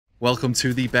Welcome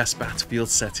to the best battlefield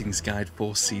settings guide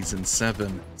for Season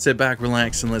 7. Sit back,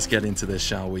 relax, and let's get into this,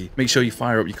 shall we? Make sure you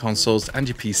fire up your consoles and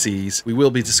your PCs. We will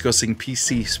be discussing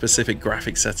PC-specific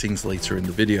graphic settings later in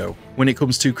the video. When it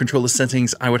comes to controller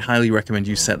settings, I would highly recommend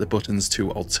you set the buttons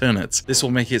to alternate. This will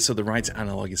make it so the right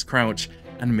analog is crouch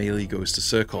and melee goes to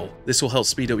circle. This will help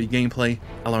speed up your gameplay,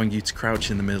 allowing you to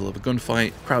crouch in the middle of a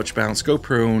gunfight, crouch bounce, go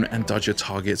prone, and dodge your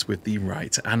targets with the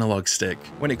right analog stick.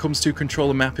 When it comes to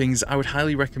controller mappings, I would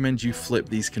highly recommend you flip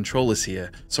these controllers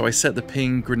here. So I set the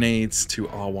ping grenades to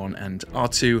R1 and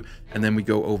R2, and then we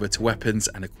go over to weapons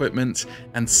and equipment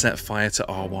and set fire to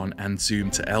R1 and zoom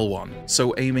to L1.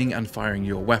 So aiming and firing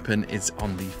your weapon is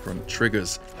on the front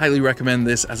triggers. Highly recommend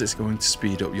this as it's going to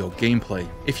speed up your gameplay.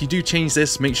 If you do change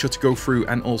this, make sure to go through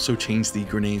and also change the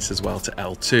grenades as well to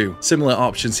L2. Similar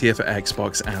options here for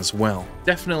Xbox as well.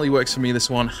 Definitely works for me, this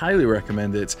one, highly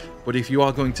recommend it, but if you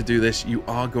are going to do this, you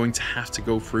are going to have to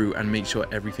go through and make sure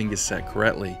everything is set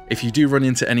correctly. If you do run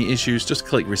into any issues, just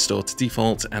click restore to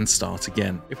default and start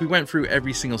again. If we went through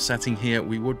every single setting here,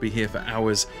 we would be here for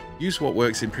hours. Use what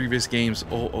works in previous games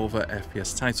or over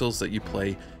FPS titles that you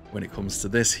play when it comes to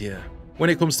this here. When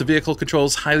it comes to vehicle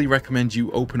controls, highly recommend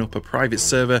you open up a private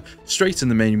server straight in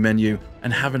the main menu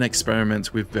and have an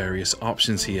experiment with various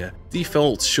options here.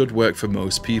 Default should work for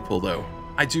most people though.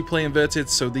 I do play inverted,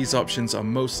 so these options are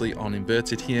mostly on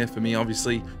inverted here for me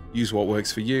obviously. Use what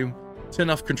works for you. Turn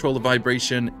off controller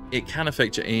vibration, it can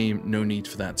affect your aim, no need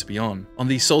for that to be on. On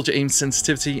the soldier aim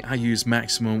sensitivity, I use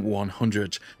maximum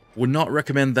 100. Would not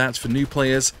recommend that for new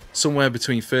players, somewhere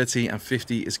between 30 and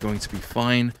 50 is going to be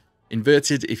fine.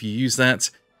 Inverted if you use that.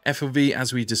 FOV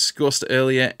as we discussed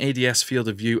earlier, ADS field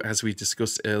of view as we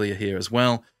discussed earlier here as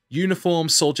well. Uniform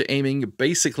soldier aiming,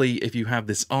 basically if you have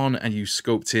this on and you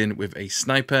scoped in with a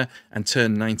sniper and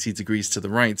turned 90 degrees to the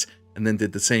right and then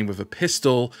did the same with a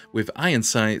pistol with iron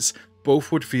sights, both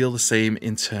would feel the same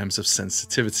in terms of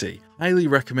sensitivity. Highly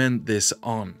recommend this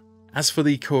on. As for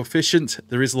the coefficient,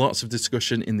 there is lots of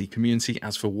discussion in the community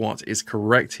as for what is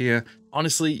correct here.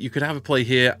 Honestly, you could have a play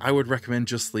here. I would recommend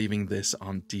just leaving this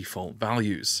on default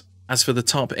values. As for the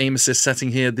top aim assist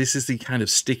setting here, this is the kind of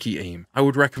sticky aim. I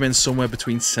would recommend somewhere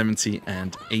between 70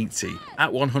 and 80.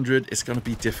 At 100, it's going to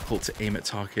be difficult to aim at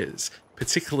targets,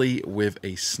 particularly with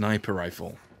a sniper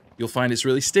rifle. You'll find it's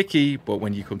really sticky, but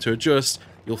when you come to adjust,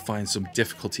 you'll find some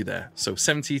difficulty there. So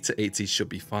 70 to 80 should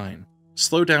be fine.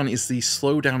 Slowdown is the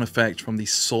slowdown effect from the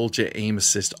soldier aim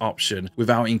assist option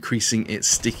without increasing its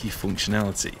sticky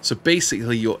functionality. So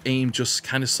basically your aim just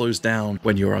kind of slows down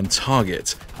when you're on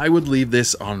target. I would leave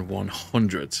this on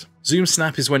 100. Zoom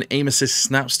snap is when aim assist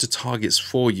snaps to targets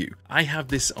for you. I have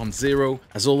this on 0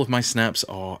 as all of my snaps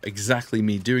are exactly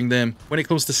me doing them. When it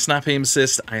comes to snap aim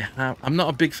assist, I'm not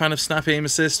a big fan of snap aim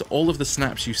assist. All of the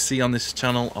snaps you see on this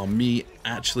channel are me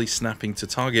actually snapping to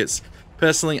targets.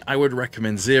 Personally, I would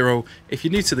recommend 0. If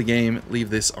you're new to the game,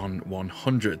 leave this on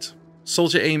 100.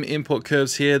 Soldier aim input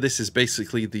curves here, this is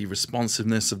basically the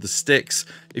responsiveness of the sticks.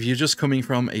 If you're just coming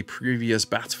from a previous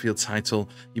Battlefield title,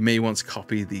 you may want to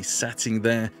copy the setting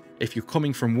there. If you're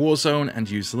coming from Warzone and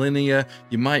use linear,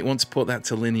 you might want to put that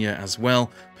to linear as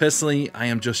well. Personally, I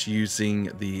am just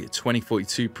using the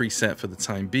 2042 preset for the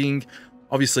time being.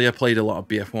 Obviously, I played a lot of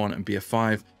BF1 and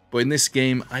BF5, but in this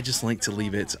game, I just like to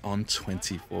leave it on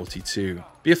 2042.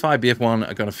 BF5, BF1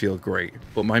 are gonna feel great,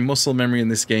 but my muscle memory in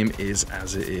this game is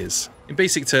as it is. In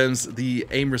basic terms, the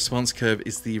aim response curve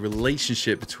is the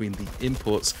relationship between the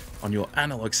inputs on your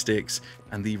analog sticks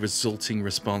and the resulting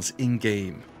response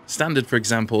in-game. Standard, for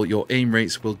example, your aim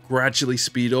rates will gradually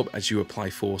speed up as you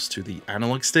apply force to the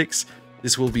analog sticks.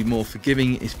 This will be more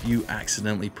forgiving if you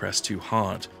accidentally press too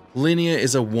hard. Linear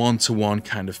is a one-to-one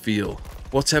kind of feel.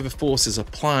 Whatever force is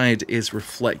applied is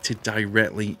reflected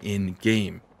directly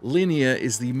in-game. Linear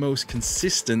is the most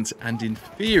consistent and in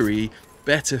theory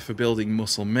better for building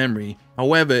muscle memory.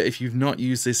 However, if you've not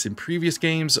used this in previous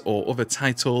games or other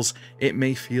titles, it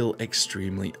may feel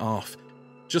extremely off.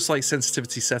 Just like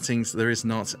sensitivity settings, there is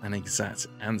not an exact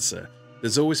answer.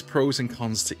 There's always pros and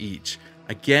cons to each.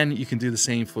 Again, you can do the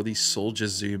same for the soldier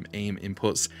zoom aim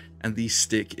inputs and the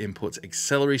stick input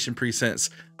acceleration presets.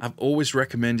 I've always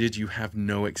recommended you have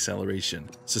no acceleration,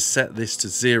 so set this to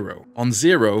 0. On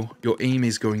 0, your aim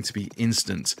is going to be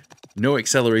instant. No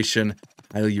acceleration,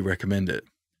 highly recommend it.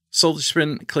 Soldier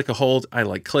sprint, click or hold, I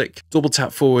like click. Double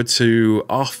tap forward to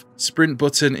off. Sprint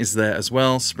button is there as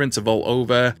well. Sprint to vault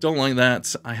over, don't like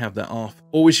that, I have that off.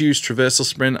 Always use traversal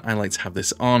sprint, I like to have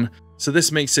this on. So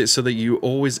this makes it so that you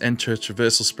always enter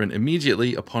traversal sprint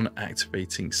immediately upon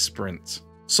activating sprint.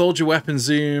 Soldier weapon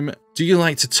zoom, Do you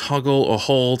like to toggle or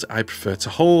hold? I prefer to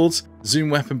hold. Zoom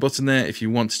weapon button there if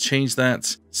you want to change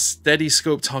that. Steady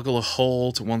scope toggle or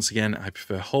hold. Once again, I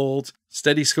prefer hold.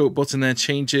 Steady scope button there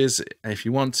changes if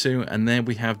you want to. And then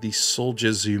we have the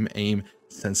soldier zoom aim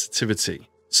sensitivity.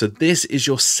 So this is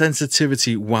your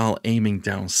sensitivity while aiming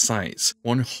down sights.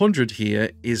 100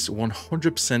 here is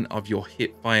 100% of your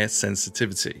hip fire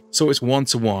sensitivity. So it's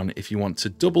 1:1. If you want to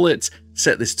double it,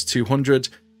 set this to 200.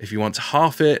 If you want to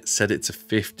half it, set it to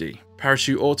 50.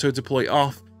 Parachute auto deploy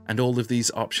off, and all of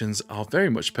these options are very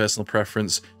much personal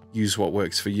preference. Use what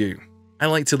works for you. I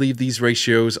like to leave these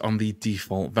ratios on the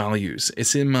default values.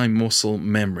 It's in my muscle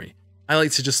memory. I like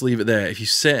to just leave it there. If you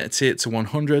set it to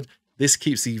 100, this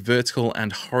keeps the vertical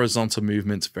and horizontal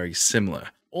movement very similar.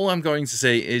 All I'm going to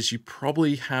say is you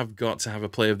probably have got to have a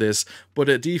play of this, but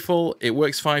at default, it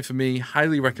works fine for me.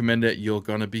 Highly recommend it. You're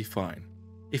gonna be fine.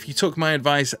 If you took my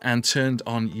advice and turned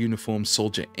on uniform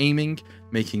soldier aiming,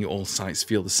 making all sights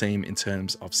feel the same in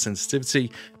terms of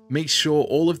sensitivity, make sure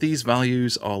all of these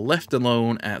values are left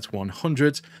alone at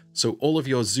 100, so all of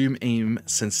your zoom aim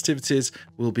sensitivities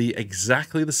will be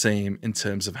exactly the same in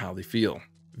terms of how they feel.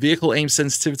 Vehicle aim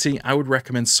sensitivity, I would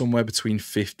recommend somewhere between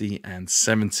 50 and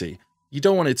 70. You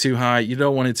don't want it too high, you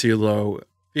don't want it too low.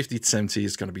 50 to 70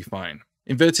 is going to be fine.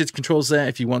 Inverted controls there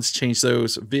if you want to change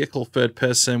those. Vehicle third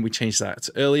person, we changed that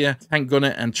earlier. Tank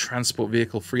gunner and transport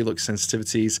vehicle free look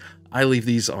sensitivities, I leave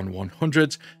these on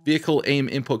 100. Vehicle aim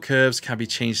input curves can be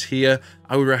changed here.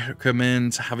 I would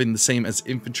recommend having the same as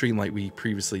infantry like we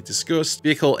previously discussed.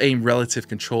 Vehicle aim relative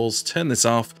controls, turn this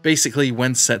off. Basically,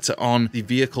 when set to on, the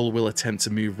vehicle will attempt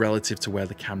to move relative to where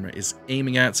the camera is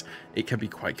aiming at. It can be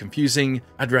quite confusing.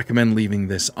 I'd recommend leaving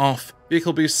this off.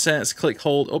 Vehicle boost sets, click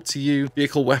hold, up to you.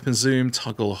 Vehicle weapon zoom,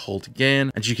 toggle hold again.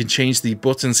 And you can change the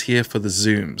buttons here for the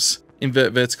zooms.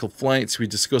 Invert vertical flight, we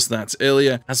discussed that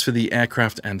earlier. As for the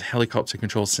aircraft and helicopter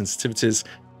control sensitivities,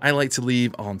 I like to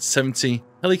leave on 70.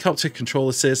 Helicopter control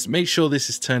assist, make sure this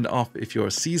is turned off if you're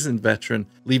a seasoned veteran.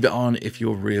 Leave it on if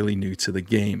you're really new to the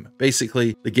game.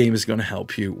 Basically, the game is going to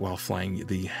help you while flying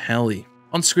the heli.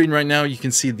 On screen right now, you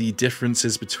can see the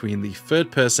differences between the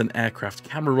third-person aircraft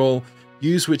camera roll.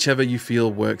 Use whichever you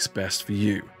feel works best for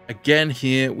you. Again,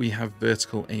 here we have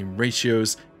vertical aim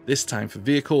ratios, this time for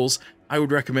vehicles. I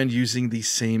would recommend using the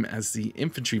same as the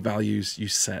infantry values you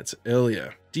set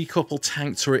earlier. Decouple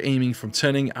tank turret aiming from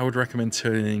turning, I would recommend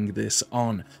turning this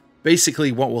on.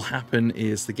 Basically, what will happen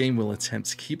is the game will attempt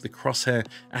to keep the crosshair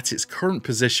at its current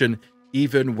position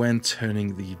even when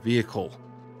turning the vehicle.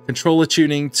 Controller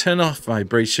tuning, turn off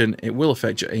vibration, it will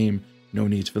affect your aim, no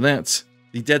need for that.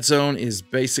 The dead zone is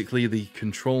basically the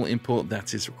control input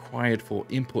that is required for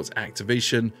input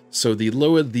activation, so the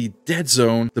lower the dead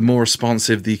zone, the more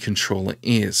responsive the controller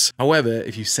is. However,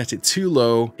 if you set it too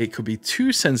low, it could be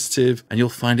too sensitive and you'll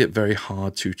find it very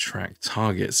hard to track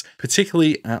targets,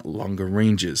 particularly at longer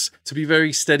ranges. To be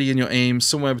very steady in your aim,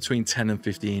 somewhere between 10 and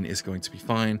 15 is going to be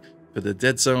fine. For the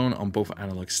dead zone on both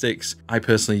analog sticks, I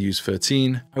personally use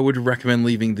 13. I would recommend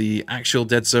leaving the actual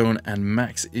dead zone and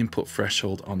max input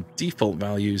threshold on default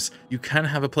values. You can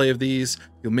have a play of these,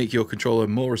 you'll make your controller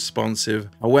more responsive.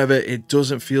 However, it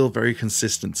doesn't feel very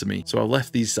consistent to me, so I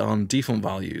left these on default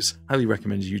values. Highly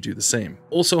recommend you do the same.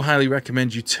 Also highly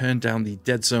recommend you turn down the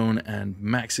dead zone and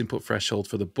max input threshold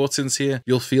for the buttons here.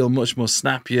 You'll feel much more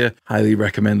snappier. Highly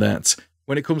recommend that.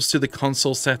 When it comes to the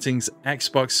console settings,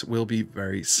 Xbox will be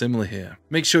very similar here.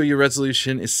 Make sure your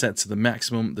resolution is set to the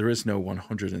maximum. There is no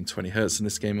 120Hz in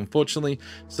this game, unfortunately,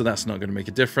 so that's not going to make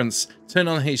a difference. Turn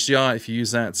on HDR if you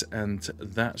use that, and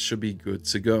that should be good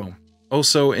to go.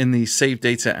 Also, in the save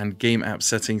data and game app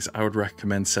settings, I would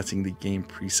recommend setting the game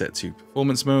preset to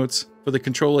performance mode. For the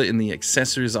controller in the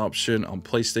accessories option on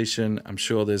PlayStation, I'm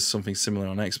sure there's something similar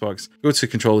on Xbox. Go to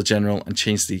controller general and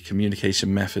change the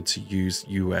communication method to use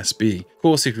USB. Of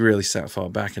course, if you really sat far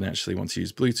back and actually want to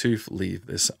use Bluetooth, leave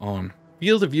this on.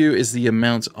 Field of view is the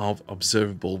amount of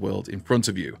observable world in front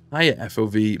of you. Higher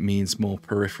FOV means more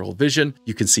peripheral vision.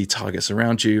 You can see targets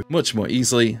around you much more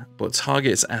easily, but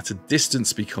targets at a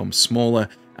distance become smaller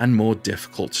and more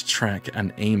difficult to track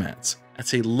and aim at.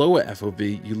 At a lower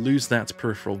FOV, you lose that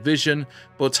peripheral vision,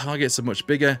 but targets are much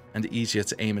bigger and easier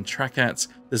to aim and track at.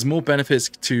 There's more benefits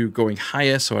to going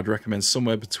higher, so I'd recommend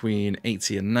somewhere between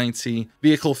 80 and 90.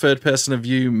 Vehicle third person of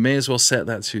view, may as well set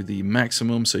that to the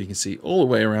maximum so you can see all the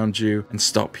way around you and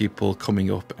stop people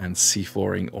coming up and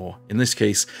C4ing, or in this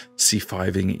case,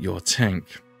 C5ing your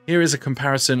tank. Here is a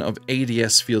comparison of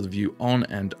ADS field of view on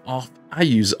and off. I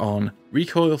use on.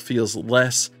 Recoil feels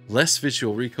less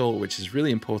visual recoil, which is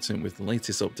really important with the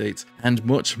latest updates, and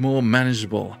much more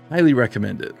manageable. Highly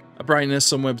recommend it. A brightness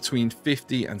somewhere between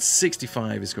 50 and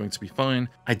 65 is going to be fine.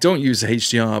 I don't use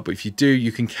HDR, but if you do,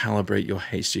 you can calibrate your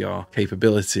HDR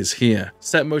capabilities here.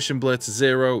 Set motion blur to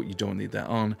 0, you don't need that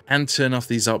on, and turn off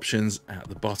these options at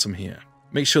the bottom here.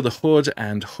 Make sure the HUD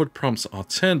and HUD prompts are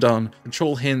turned on.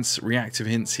 Control hints, reactive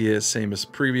hints here, same as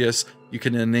previous. You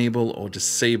can enable or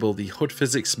disable the HUD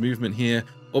physics movement here.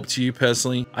 Up to you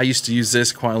personally. I used to use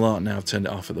this quite a lot. Now I've turned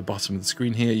it off at the bottom of the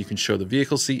screen here. You can show the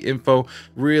vehicle seat info.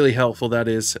 Really helpful that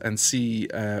is, and see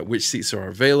which seats are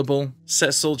available.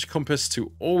 Set soldier compass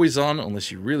to always on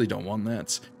unless you really don't want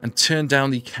that. And turn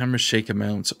down the camera shake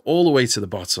amount all the way to the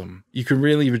bottom. You can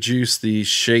really reduce the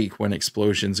shake when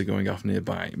explosions are going off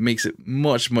nearby. It makes it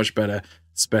much better,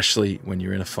 especially when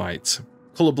you're in a fight.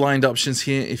 Colorblind options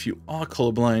here. If you are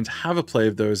colorblind, have a play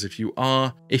of those. If you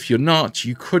are, if you're not,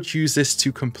 you could use this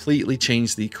to completely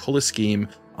change the color scheme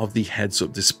of the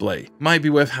heads-up display. Might be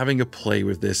worth having a play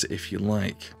with this if you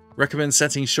like. Recommend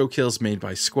setting show kills made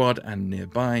by squad and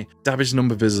nearby. Damage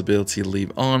number visibility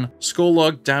leave on. Score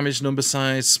log, damage number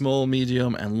size, small,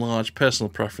 medium, and large. Personal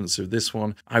preference of this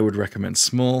one, I would recommend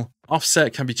small.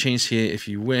 Offset can be changed here if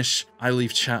you wish. I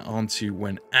leave chat on to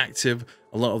when active.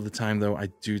 A lot of the time though, I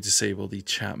do disable the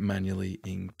chat manually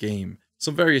in game.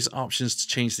 Some various options to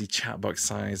change the chat box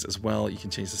size as well. You can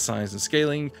change the size and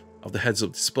scaling of the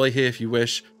heads-up display here if you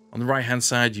wish. On the right hand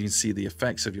side, you can see the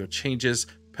effects of your changes.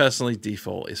 Personally,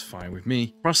 default is fine with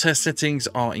me. Crosshair settings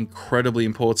are incredibly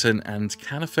important and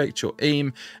can affect your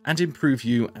aim and improve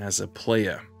you as a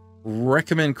player.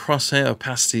 Recommend crosshair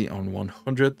opacity on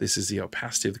 100. This is the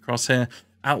opacity of the crosshair.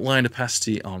 Outline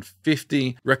opacity on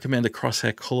 50. Recommend a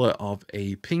crosshair color of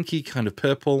a pinky kind of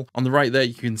purple. On the right there,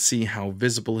 you can see how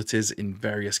visible it is in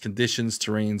various conditions,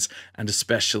 terrains, and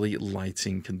especially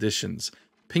lighting conditions.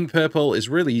 Pink purple is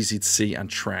really easy to see and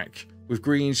track. With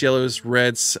greens, yellows,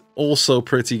 reds, also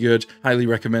pretty good. Highly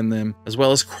recommend them. As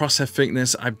well as crosshair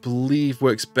thickness, I believe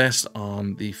works best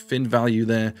on the thin value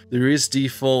there. There is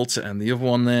default and the other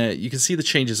one there. You can see the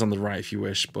changes on the right if you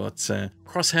wish, but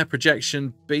crosshair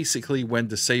projection, basically when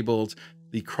disabled,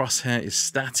 the crosshair is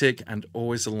static and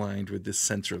always aligned with the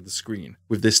center of the screen.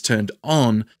 With this turned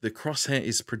on, the crosshair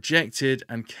is projected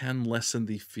and can lessen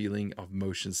the feeling of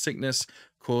motion sickness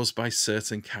caused by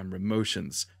certain camera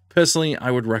motions. Personally,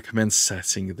 I would recommend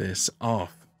setting this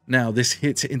off. Now, this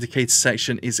hit indicator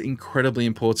section is incredibly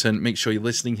important. Make sure you're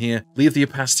listening here. Leave the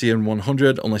opacity on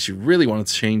 100 unless you really want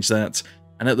to change that.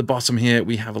 And at the bottom here,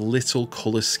 we have a little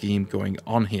color scheme going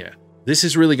on here. This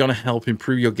is really going to help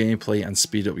improve your gameplay and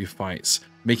speed up your fights,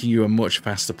 making you a much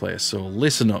faster player, so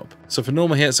listen up. So for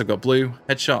normal hits, I've got blue,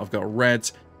 headshot, I've got red,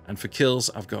 and for kills,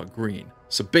 I've got green.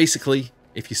 So basically,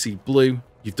 if you see blue,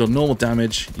 you've done normal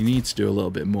damage, you need to do a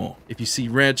little bit more. If you see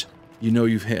red, you know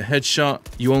you've hit a headshot,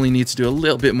 you only need to do a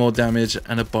little bit more damage,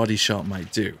 and a body shot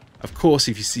might do. Of course,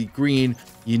 if you see green,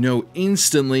 you know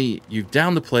instantly you've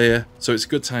downed the player, so it's a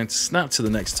good time to snap to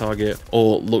the next target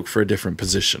or look for a different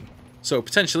position. So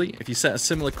potentially, if you set a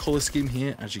similar color scheme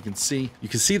here, as you can see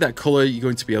that color, you're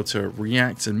going to be able to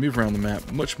react and move around the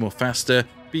map much more faster,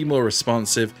 be more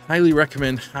responsive. Highly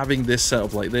recommend having this set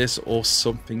up like this or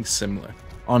something similar.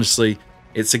 Honestly,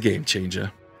 it's a game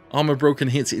changer. Armor broken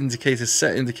hit indicator,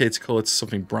 set indicator color to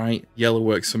something bright, yellow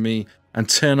works for me, and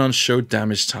turn on show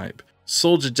damage type.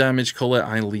 Soldier damage color,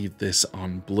 I leave this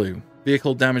on blue.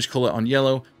 Vehicle damage color on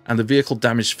yellow, and the vehicle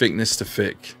damage thickness to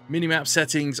thick. Minimap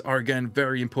settings are again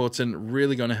very important,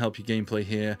 really going to help your gameplay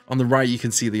here. On the right, you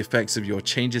can see the effects of your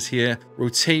changes here.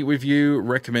 Rotate with you,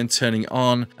 recommend turning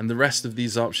on, and the rest of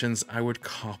these options, I would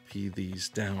copy these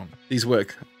down. These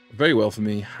work very well for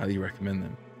me, highly recommend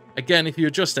them. Again, if you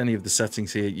adjust any of the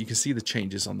settings here, you can see the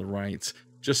changes on the right.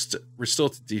 Just restore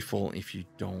to default if you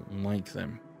don't like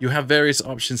them. You have various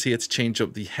options here to change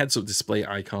up the heads-up display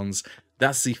icons.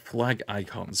 That's the flag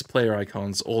icons, player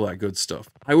icons, all that good stuff.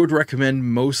 I would recommend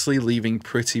mostly leaving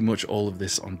pretty much all of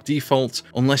this on default,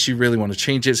 unless you really want to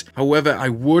change it. However, I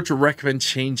would recommend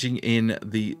changing in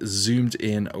the zoomed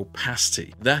in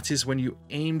opacity. That is when you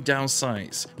aim down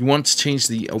sights. You want to change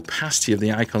the opacity of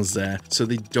the icons there so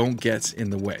they don't get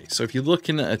in the way. So if you're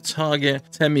looking at a target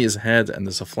 10 meters ahead and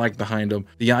there's a flag behind them,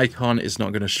 the icon is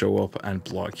not going to show up and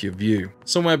block your view.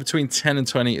 Somewhere between 10 and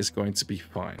 20 is going to be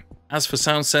fine. As for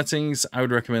sound settings, I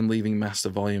would recommend leaving master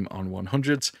volume on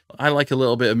 100. I like a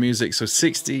little bit of music, so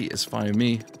 60 is fine with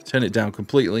me. Turn it down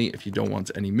completely if you don't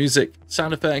want any music.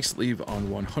 Sound effects, leave on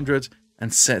 100.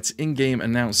 And set in-game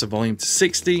announcer volume to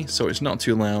 60, so it's not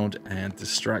too loud and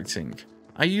distracting.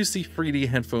 I use the 3D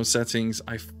headphone settings.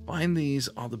 I find these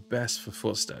are the best for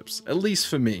footsteps, at least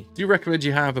for me. Do recommend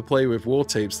you have a play with war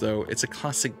tapes though. It's a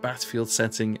classic battlefield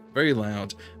setting, very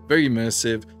loud, very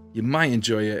immersive. You might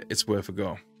enjoy it, it's worth a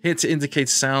go. Hit to indicate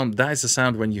sound, that is the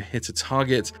sound when you hit a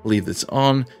target. Leave this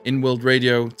on. In-world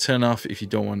radio, turn off if you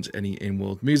don't want any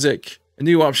in-world music. A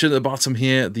new option at the bottom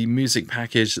here, the music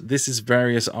package. This is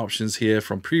various options here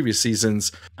from previous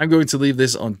seasons. I'm going to leave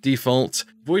this on default.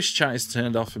 Voice chat is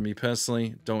turned off for me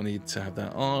personally. Don't need to have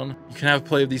that on. You can have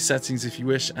play of these settings if you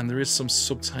wish, and there is some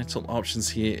subtitle options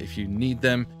here if you need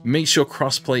them. Make sure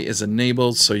crossplay is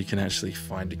enabled so you can actually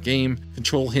find a game.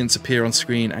 Control hints appear on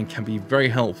screen and can be very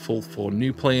helpful for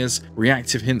new players.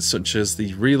 Reactive hints such as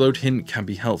the reload hint can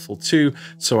be helpful too,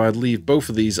 so I'd leave both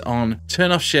of these on.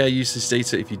 Turn off share usage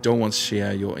data if you don't want to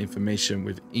share your information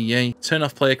with EA. Turn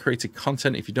off player created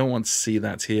content if you don't want to see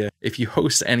that here. If you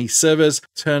host any servers,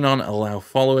 turn on allow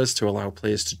followers to allow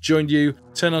players to join you.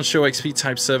 Turn on show XP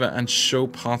type server and show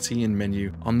party in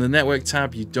menu. On the network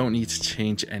tab, you don't need to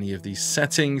change any of these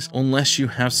settings unless you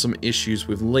have some issues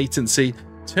with latency.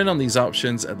 Turn on these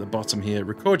options at the bottom here,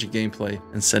 record your gameplay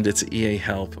and send it to EA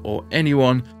Help or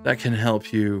anyone that can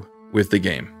help you with the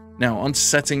game. Now onto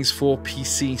settings for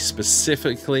PC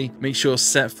specifically. Make sure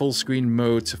set full screen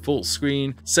mode to full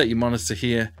screen, set your monitor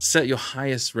here, set your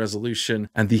highest resolution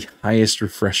and the highest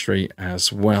refresh rate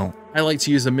as well. I like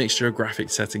to use a mixture of graphic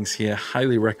settings here.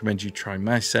 Highly recommend you try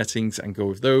my settings and go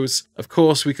with those. Of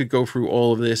course, we could go through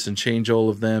all of this and change all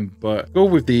of them, but go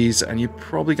with these and you're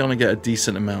probably going to get a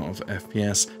decent amount of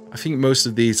FPS. I think most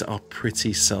of these are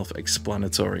pretty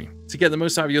self-explanatory. To get the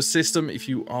most out of your system, if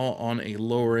you are on a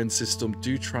lower end system,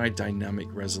 do try dynamic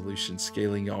resolution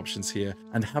scaling options here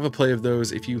and have a play of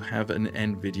those. If you have an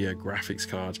NVIDIA graphics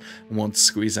card and want to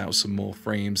squeeze out some more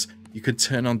frames, you could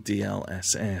turn on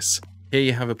DLSS. Here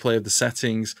you have a play of the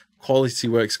settings. Quality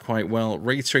works quite well.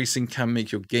 Ray tracing can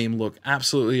make your game look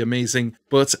absolutely amazing,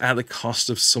 but at the cost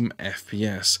of some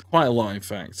FPS. Quite a lot, in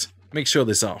fact. Make sure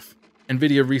this off.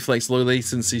 NVIDIA Reflex Low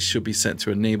Latency should be set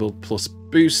to enabled plus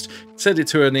boost. Set it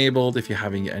to enabled if you're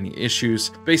having any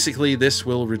issues. Basically, this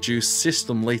will reduce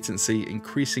system latency,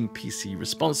 increasing PC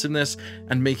responsiveness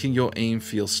and making your aim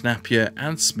feel snappier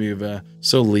and smoother,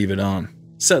 so leave it on.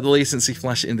 Set the latency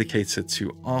flash indicator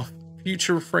to off.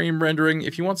 Future frame rendering,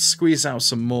 if you want to squeeze out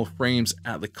some more frames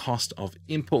at the cost of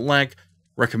input lag,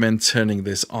 recommend turning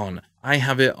this on. I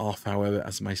have it off, however,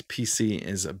 as my PC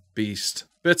is a beast.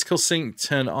 Vertical sync,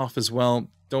 turn off as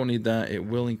well. Don't need that, it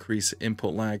will increase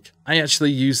input lag. I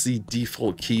actually use the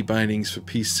default key bindings for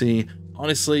PC.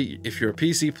 Honestly, if you're a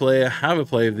PC player, have a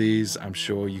play of these. I'm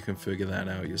sure you can figure that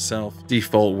out yourself.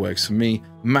 Default works for me.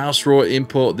 Mouse raw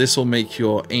input, this will make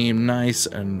your aim nice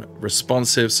and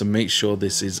responsive, so make sure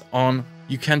this is on.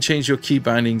 You can change your key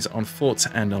bindings on foot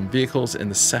and on vehicles in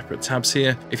the separate tabs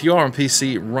here. If you are on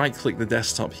PC, right click the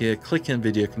desktop here, click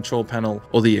NVIDIA control panel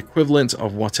or the equivalent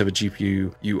of whatever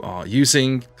GPU you are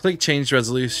using. Click change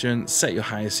resolution, set your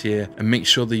highest here and make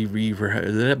sure the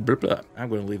I'm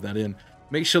going to leave that in.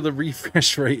 Make sure the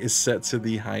refresh rate is set to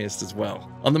the highest as well.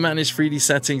 On the manage 3D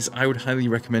settings, I would highly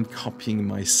recommend copying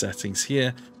my settings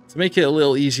here. To make it a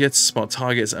little easier to spot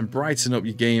targets and brighten up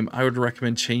your game, I would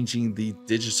recommend changing the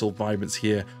digital vibrance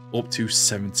here up to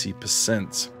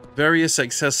 70%. Various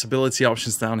accessibility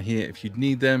options down here if you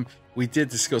need them. We did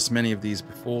discuss many of these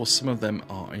before, some of them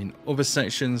are in other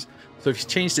sections, so if you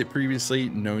changed it previously,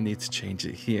 no need to change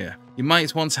it here. You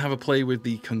might want to have a play with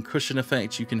the concussion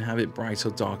effect. You can have it bright or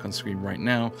dark on screen right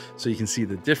now so you can see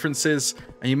the differences,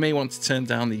 and you may want to turn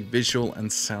down the visual and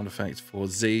sound effect for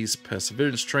Zay's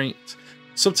perseverance trait.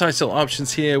 Subtitle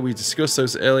options here, we discussed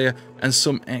those earlier, and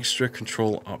some extra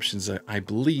control options that I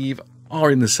believe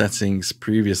are in the settings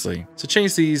previously. So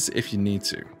change these if you need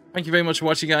to. Thank you very much for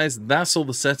watching, guys. That's all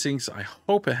the settings. I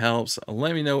hope it helps.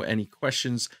 Let me know any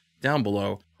questions down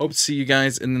below. Hope to see you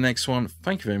guys in the next one.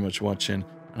 Thank you very much for watching.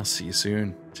 I'll see you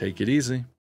soon. Take it easy.